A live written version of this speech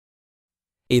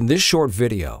In this short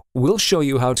video, we'll show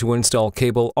you how to install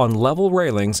cable on level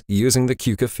railings using the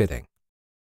Keuka fitting.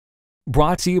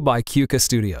 Brought to you by Keuka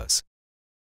Studios.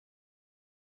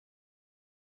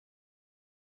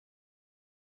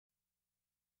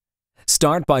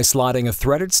 Start by sliding a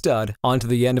threaded stud onto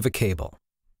the end of a cable.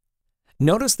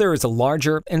 Notice there is a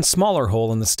larger and smaller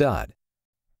hole in the stud.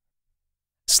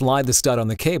 Slide the stud on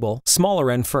the cable,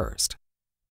 smaller end first.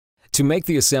 To make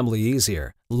the assembly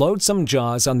easier, load some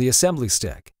jaws on the assembly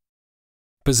stick.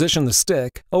 Position the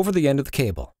stick over the end of the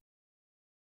cable.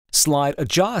 Slide a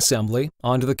jaw assembly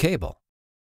onto the cable.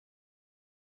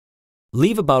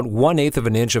 Leave about 1/8 of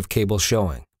an inch of cable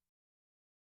showing.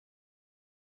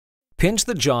 Pinch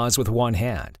the jaws with one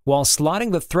hand while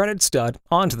sliding the threaded stud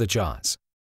onto the jaws.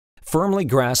 Firmly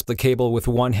grasp the cable with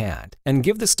one hand and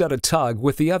give the stud a tug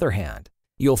with the other hand.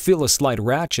 You'll feel a slight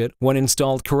ratchet when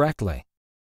installed correctly.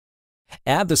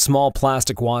 Add the small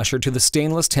plastic washer to the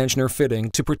stainless tensioner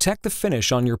fitting to protect the finish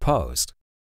on your post.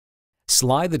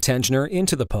 Slide the tensioner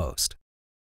into the post.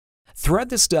 Thread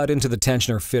the stud into the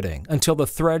tensioner fitting until the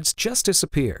threads just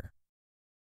disappear.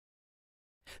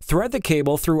 Thread the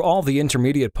cable through all the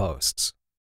intermediate posts.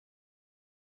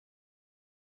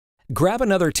 Grab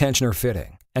another tensioner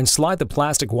fitting and slide the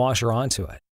plastic washer onto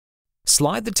it.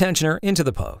 Slide the tensioner into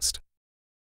the post.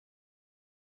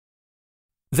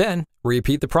 Then,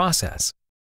 repeat the process.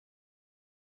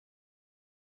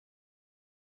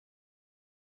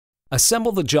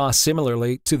 Assemble the jaw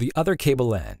similarly to the other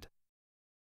cable end.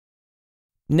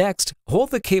 Next,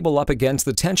 hold the cable up against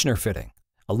the tensioner fitting.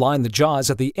 Align the jaws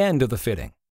at the end of the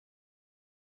fitting.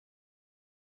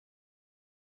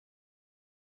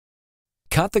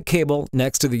 Cut the cable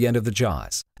next to the end of the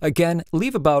jaws. Again,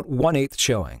 leave about 1/8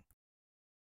 showing.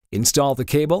 Install the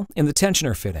cable in the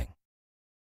tensioner fitting.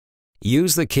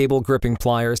 Use the cable gripping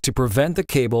pliers to prevent the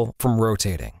cable from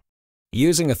rotating.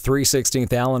 Using a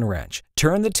 3/16 Allen wrench,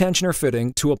 turn the tensioner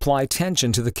fitting to apply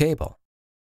tension to the cable.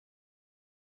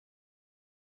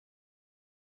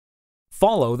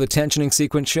 Follow the tensioning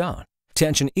sequence shown.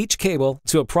 Tension each cable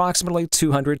to approximately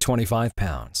 225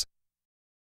 pounds.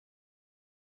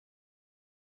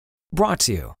 Brought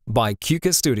to you by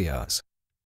Keuka Studios.